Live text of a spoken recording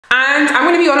And I'm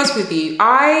going to be honest with you,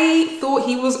 I thought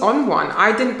he was on one.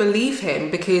 I didn't believe him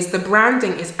because the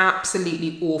branding is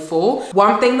absolutely awful.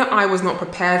 One thing that I was not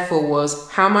prepared for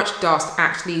was how much dust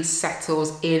actually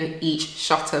settles in each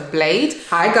shutter blade.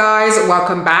 Hi guys,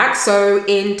 welcome back. So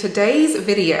in today's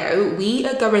video, we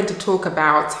are going to talk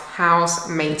about house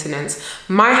maintenance.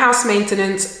 My house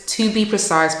maintenance, to be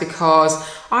precise, because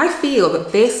I feel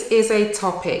that this is a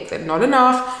topic that not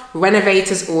enough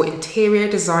renovators or interior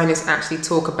designers actually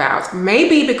talk about.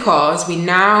 Maybe because we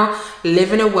now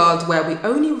live in a world where we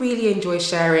only really enjoy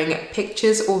sharing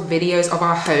pictures or videos of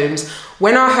our homes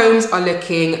when our homes are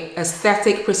looking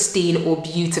aesthetic, pristine, or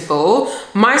beautiful,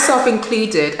 myself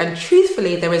included, and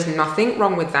truthfully, there is nothing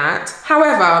wrong with that.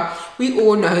 However, we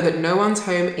all know that no one's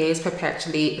home is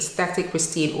perpetually aesthetic,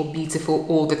 pristine, or beautiful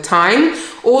all the time.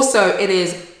 Also, it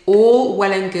is all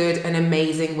well and good and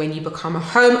amazing when you become a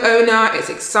homeowner. It's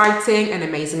exciting, an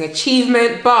amazing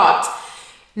achievement, but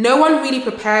no one really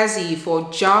prepares you for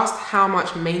just how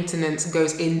much maintenance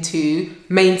goes into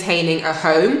maintaining a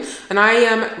home. And I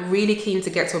am really keen to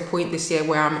get to a point this year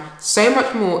where I'm so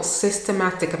much more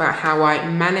systematic about how I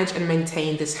manage and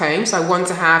maintain this home. So I want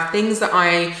to have things that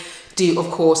I do, of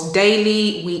course,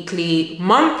 daily, weekly,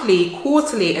 monthly,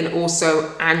 quarterly, and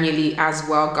also annually as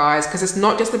well, guys, because it's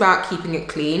not just about keeping it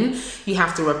clean. You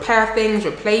have to repair things,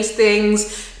 replace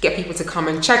things, get people to come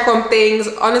and check on things.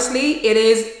 Honestly, it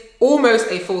is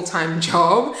almost a full-time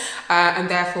job, and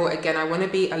therefore, again, I want to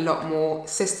be a lot more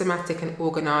systematic and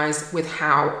organized with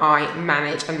how I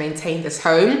manage and maintain this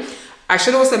home. I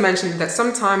should also mention that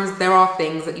sometimes there are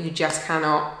things that you just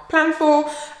cannot plan for,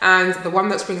 and the one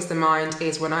that springs to mind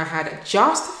is when I had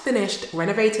just finished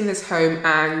renovating this home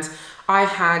and I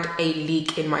had a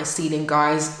leak in my ceiling,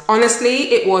 guys.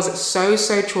 Honestly, it was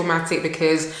so traumatic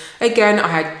because, again, I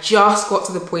had just got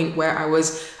to the point where I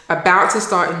was about to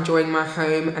start enjoying my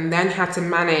home and then had to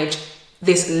manage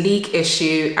this leak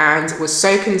issue and was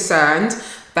so concerned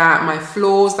that my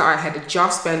floors that I had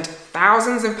just spent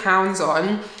thousands of pounds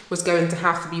on was going to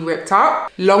have to be ripped up.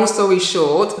 Long story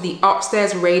short, the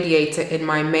upstairs radiator in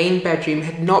my main bedroom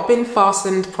had not been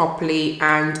fastened properly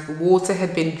and water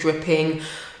had been dripping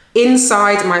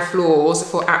inside my floors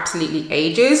for absolutely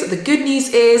ages. The good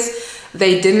news is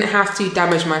they didn't have to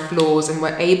damage my floors and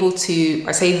were able to,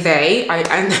 I say they, I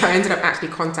ended up actually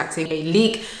contacting a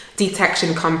leak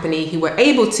detection company who were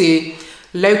able to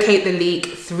locate the leak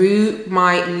through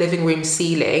my living room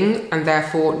ceiling and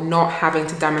therefore not having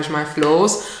to damage my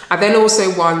floors. I then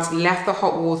also once left the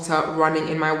hot water running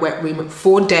in my wet room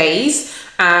for days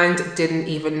and didn't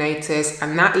even notice,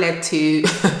 and that led to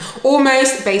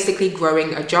almost basically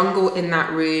growing a jungle in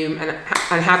that room and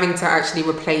having to actually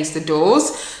replace the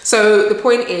doors. So the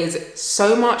point is,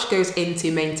 so much goes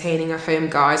into maintaining a home,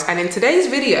 guys, and in today's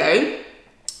video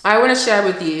I want to share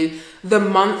with you the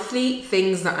monthly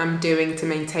things that I'm doing to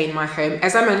maintain my home.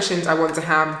 As I mentioned, I want to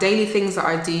have daily things that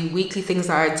I do, weekly things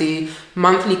that I do,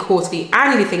 monthly, quarterly,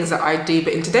 annually things that I do.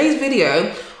 But in today's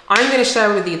video, I'm going to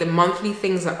share with you the monthly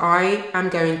things that I am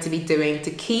going to be doing to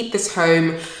keep this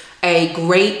home a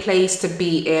great place to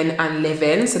be in and live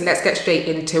in. So let's get straight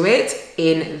into it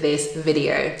in this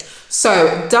video.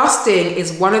 So dusting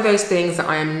is one of those things that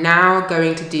I am now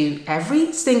going to do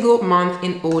every single month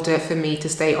in order for me to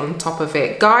stay on top of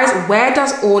it. Guys, where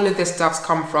does all of this dust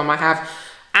come from? I have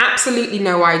absolutely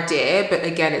no idea, but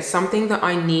again, it's something that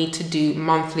I need to do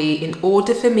monthly in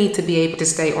order for me to be able to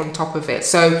stay on top of it.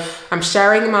 So I'm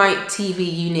sharing my TV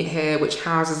unit here, which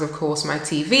houses, of course, my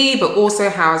TV, but also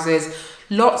houses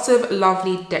lots of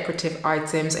lovely decorative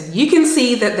items, and you can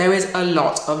see that there is a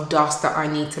lot of dust that I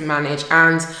need to manage,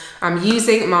 and I'm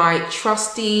using my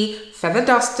trusty feather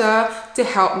duster to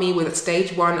help me with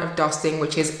stage 1 of dusting,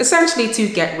 which is essentially to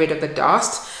get rid of the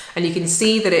dust. And you can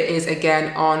see that it is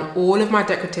again on all of my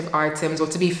decorative items, or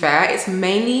to be fair, it's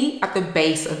mainly at the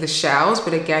base of the shelves,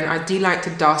 but again, I do like to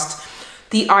dust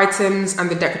the items and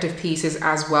the decorative pieces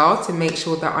as well to make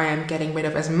sure that I am getting rid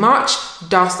of as much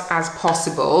dust as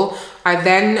possible. I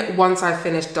then, once I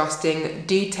finish dusting,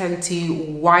 do tend to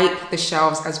wipe the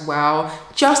shelves as well,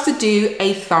 just to do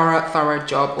a thorough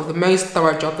job, or the most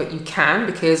thorough job that you can,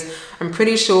 because I'm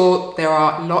pretty sure there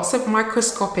are lots of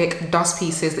microscopic dust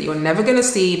pieces that you're never gonna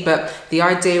see, but the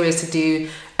idea is to do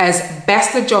as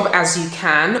best a job as you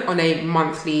can on a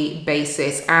monthly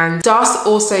basis. And dust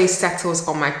also settles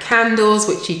on my candles,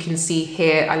 which you can see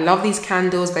here. I love these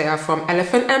candles. They are from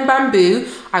Elephant and Bamboo.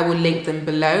 I will link them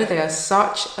below. They are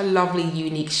such a lovely,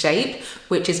 unique shape,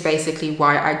 which is basically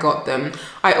why I got them.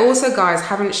 I also, guys,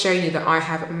 haven't shown you that I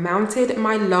have mounted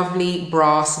my lovely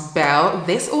brass bell.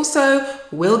 This also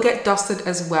will get dusted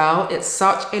as well. It's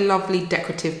such a lovely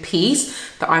decorative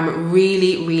piece that I'm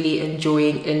really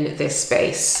enjoying in this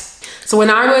space. So when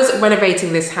I was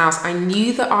renovating this house, I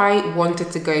knew that I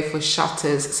wanted to go for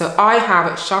shutters. So I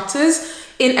have shutters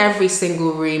in every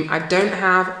single room. I don't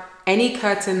have any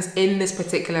curtains in this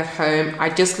particular home. I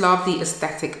just love the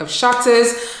aesthetic of shutters.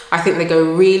 I think they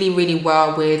go really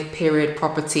well with period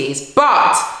properties.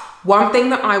 But one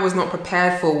thing that I was not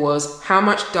prepared for was how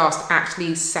much dust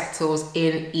actually settles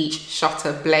in each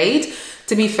shutter blade.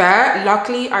 To be fair,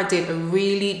 luckily I did a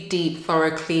really deep,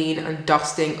 thorough clean and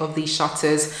dusting of these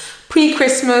shutters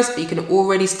pre-Christmas, but you can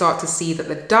already start to see that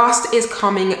the dust is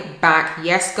coming back.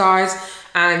 Yes, guys.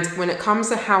 And when it comes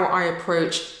to how I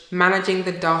approach managing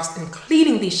the dust and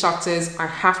cleaning these shutters, I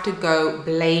have to go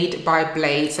blade by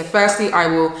blade. So firstly, I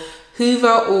will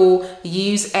hoover or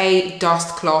use a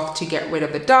dust cloth to get rid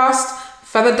of the dust.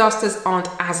 Feather dusters aren't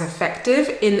as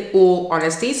effective in all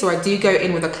honesty, so I do go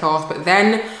in with a cloth, but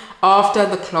then after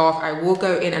the cloth, I will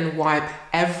go in and wipe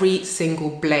every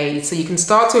single blade. So you can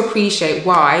start to appreciate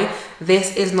why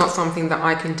this is not something that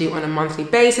I can do on a monthly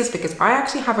basis, because I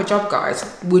actually have a job,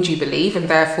 guys, would you believe? And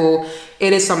therefore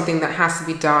it is something that has to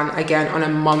be done again on a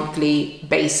monthly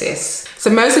basis. So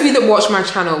most of you that watch my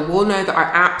channel will know that I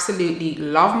absolutely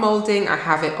love molding. I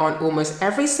have it on almost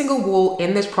every single wall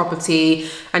in this property.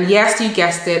 And yes, you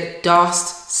guessed it,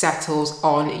 dust settles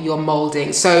on your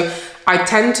molding. So I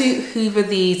tend to hoover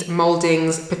these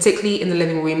moldings, particularly in the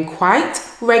living room, quite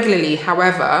regularly.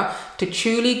 However, to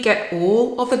truly get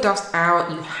all of the dust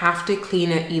out, you have to clean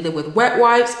it either with wet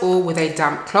wipes or with a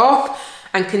damp cloth.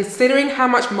 And considering how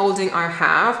much molding I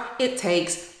have, it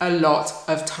takes a lot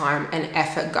of time and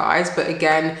effort, guys. But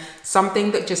again,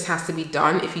 something that just has to be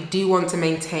done if you do want to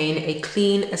maintain a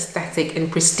clean, aesthetic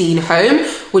and pristine home,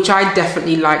 which I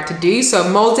definitely like to do. So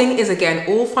molding is again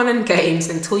all fun and games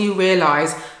until you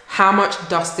realize how much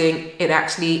dusting it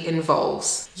actually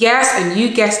involves. Yes, and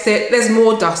you guessed it, there's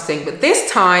more dusting, but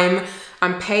this time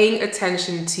I'm paying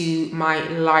attention to my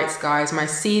lights, guys. My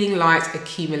ceiling lights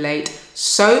accumulate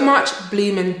so much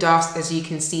bloom and dust, as you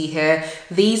can see here.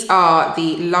 These are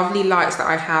the lovely lights that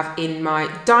I have in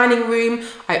my dining room.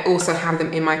 I also have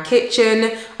them in my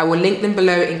kitchen. I will link them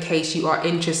below in case you are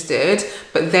interested.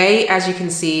 But they, as you can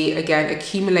see, again,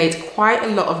 accumulate quite a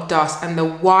lot of dust, and the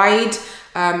wide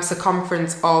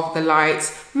circumference of the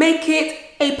lights make it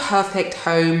a perfect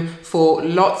home for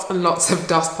lots and lots of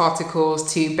dust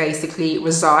particles to basically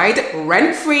reside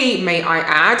rent-free, may I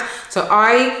add. So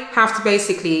I have to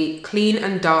basically clean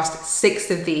and dust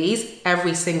 6 of these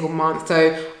every single month.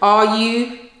 So are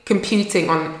you computing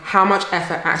on how much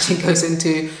effort actually goes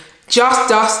into just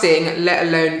dusting, let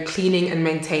alone cleaning and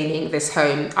maintaining this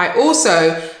home? I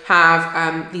also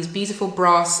have these beautiful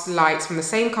brass lights from the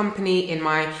same company in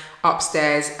my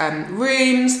upstairs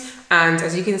rooms, and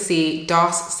as you can see,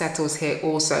 dust settles here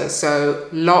also. So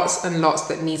lots and lots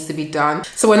that needs to be done.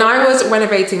 So when I was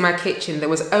renovating my kitchen, there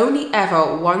was only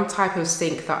ever one type of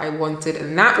sink that I wanted,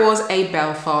 and that was a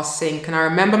Belfast sink. And I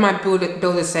remember my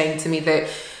builder saying to me that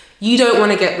you don't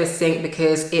want to get this sink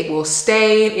because it will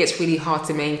stain, it's really hard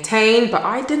to maintain. But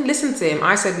I didn't listen to him.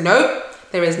 I said, nope,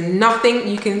 there is nothing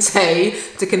you can say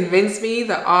to convince me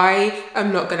that I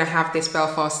am not going to have this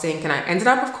Belfast sink. And I ended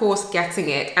up, of course, getting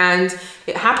it. And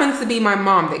it happens to be my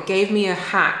mom that gave me a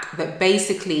hack that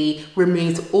basically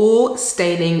removes all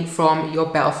staining from your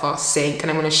Belfast sink.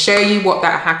 And I'm going to show you what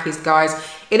that hack is, guys.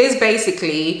 It is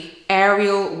basically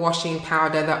Ariel washing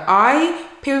powder that I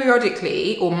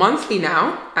periodically, or monthly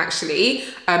now actually,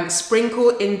 sprinkle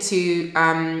into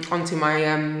onto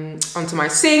my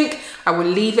sink. I will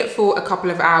leave it for a couple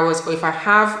of hours, or if I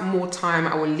have more time,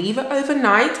 I will leave it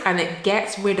overnight, and it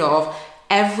gets rid of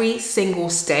every single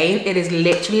stain. It is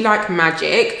literally like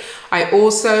magic. I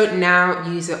also now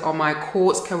use it on my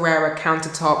quartz Carrera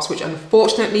countertops, which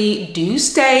unfortunately do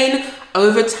stain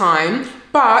over time.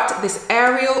 But this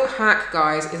Ariel hack,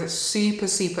 guys, is super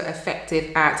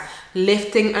effective at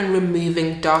lifting and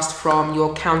removing dust from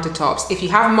your countertops. If you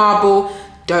have marble,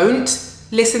 don't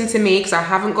listen to me because I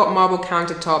haven't got marble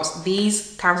countertops.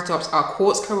 These countertops are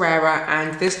quartz Carrera,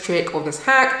 and this trick or this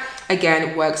hack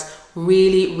again works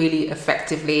really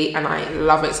effectively, and I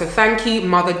love it. So thank you,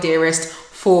 mother dearest,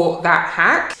 for that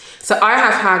hack. So I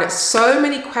have had so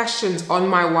many questions on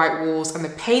my white walls and the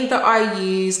paint that I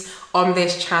use on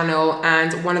this channel,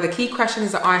 and one of the key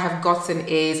questions that I have gotten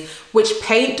is, which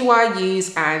paint do I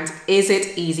use and is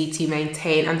it easy to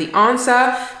maintain? And the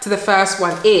answer to the first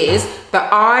one is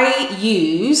that I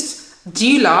used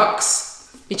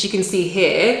Dulux, which you can see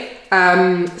here,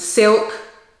 silk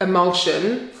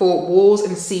emulsion for walls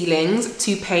and ceilings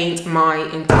to paint my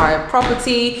entire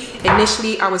property.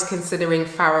 Initially, I was considering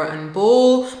Farrow and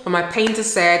Ball, but my painter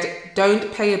said,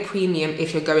 don't pay a premium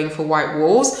if you're going for white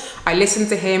walls. I listened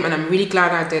to him and I'm really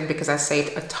glad I did because I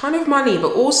saved a ton of money,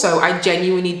 but also I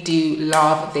genuinely do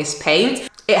love this paint.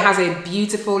 It has a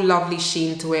beautiful, lovely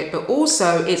sheen to it, but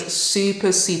also it's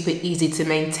super, super easy to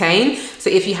maintain. So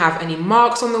if you have any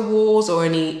marks on the walls or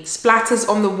any splatters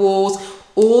on the walls,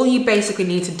 all you basically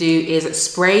need to do is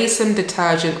spray some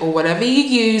detergent or whatever you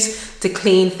use to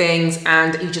clean things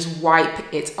and you just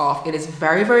wipe it off. It is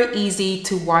very, very easy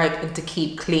to wipe and to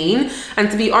keep clean. And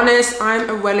to be honest, I'm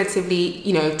a relatively,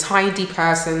 tidy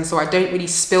person, so I don't really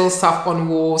spill stuff on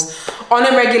walls on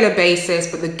a regular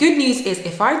basis. But the good news is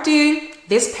if I do,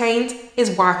 this paint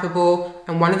is wipeable,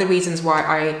 and one of the reasons why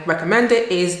I recommend it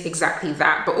is exactly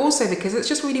that, but also because it's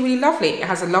just really, really lovely. It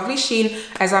has a lovely sheen,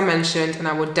 as I mentioned, and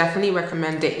I would definitely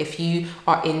recommend it if you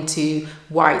are into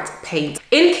white paint.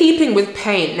 In keeping with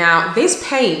paint, now this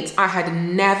paint I had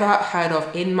never heard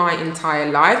of in my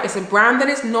entire life. It's a brand that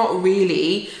is not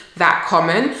really that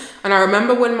common, and I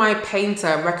remember when my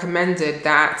painter recommended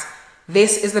that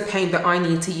this is the paint that I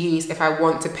need to use if I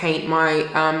want to paint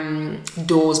my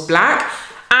doors black.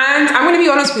 And I'm going to be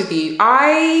honest with you,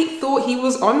 I thought he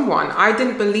was on one. I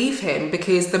didn't believe him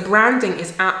because the branding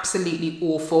is absolutely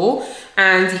awful.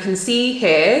 And you can see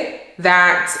here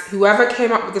that whoever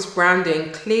came up with this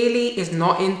branding clearly is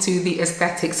not into the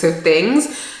aesthetics of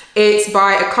things. It's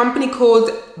by a company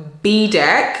called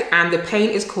Pendant and the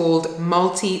paint is called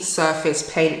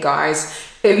Multi-Surface Paint, guys.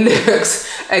 It looks,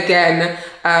 again,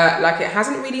 like it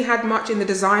hasn't really had much in the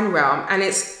design realm, and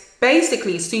it's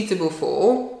basically suitable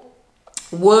for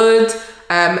wood,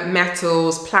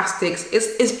 metals, plastics.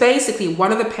 It's basically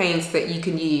one of the paints that you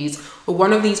can use, or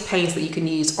one of these paints that you can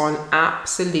use on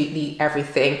absolutely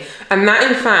everything. And that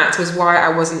in fact was why I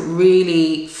wasn't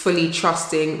really fully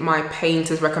trusting my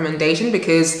painter's recommendation,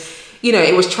 because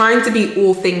it was trying to be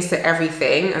all things to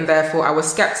everything, and therefore I was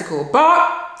skeptical.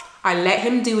 But I let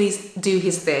him do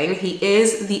his thing. He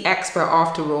is the expert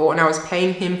after all, and I was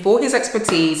paying him for his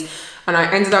expertise, and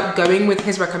I ended up going with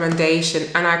his recommendation.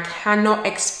 And I cannot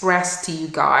express to you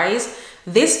guys,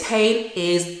 this paint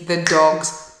is the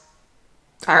dog's,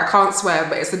 I can't swear,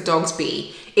 but it's the dog's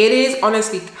B. It is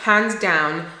honestly hands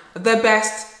down the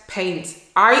best paint.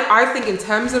 I think in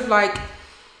terms of like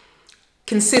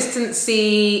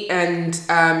consistency and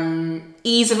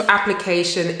ease of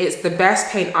application, it's the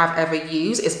best paint I've ever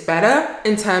used. It's better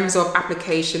in terms of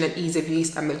application and ease of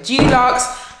use than the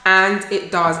Dulux, and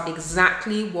it does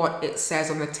exactly what it says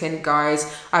on the tin,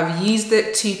 guys. I've used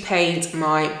it to paint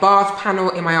my bath panel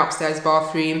in my upstairs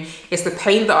bathroom. It's the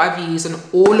paint that I've used on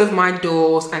all of my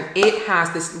doors, and it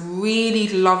has this really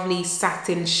lovely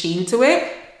satin sheen to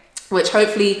it, which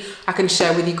hopefully I can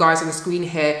share with you guys on the screen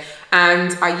here.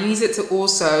 And I use it to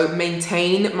also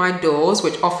maintain my doors,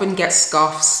 which often get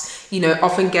scuffs,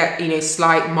 often get,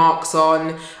 slight marks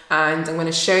on. And I'm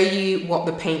gonna show you what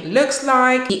the paint looks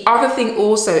like. The other thing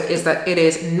also is that it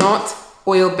is not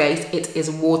oil-based, it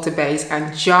is water-based,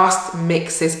 and just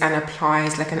mixes and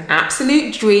applies like an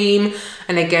absolute dream.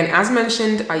 And again, as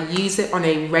mentioned, I use it on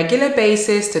a regular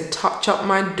basis to touch up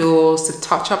my doors, to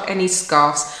touch up any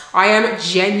scuffs. I am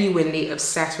genuinely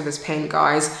obsessed with this paint,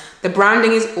 guys. The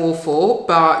branding is awful,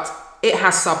 but it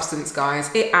has substance,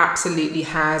 guys. It absolutely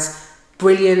has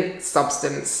brilliant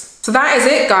substance. So that is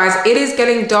it, guys. It is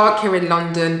getting dark here in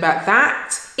London, but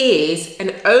that is an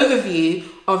overview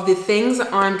of the things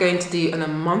that I'm going to do on a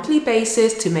monthly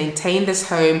basis to maintain this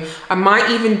home. I might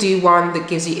even do one that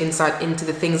gives you insight into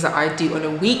the things that I do on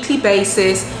a weekly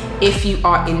basis if you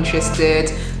are interested.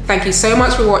 Thank you so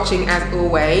much for watching as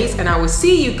always, and I will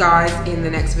see you guys in the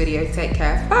next video. Take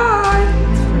care.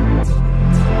 Bye.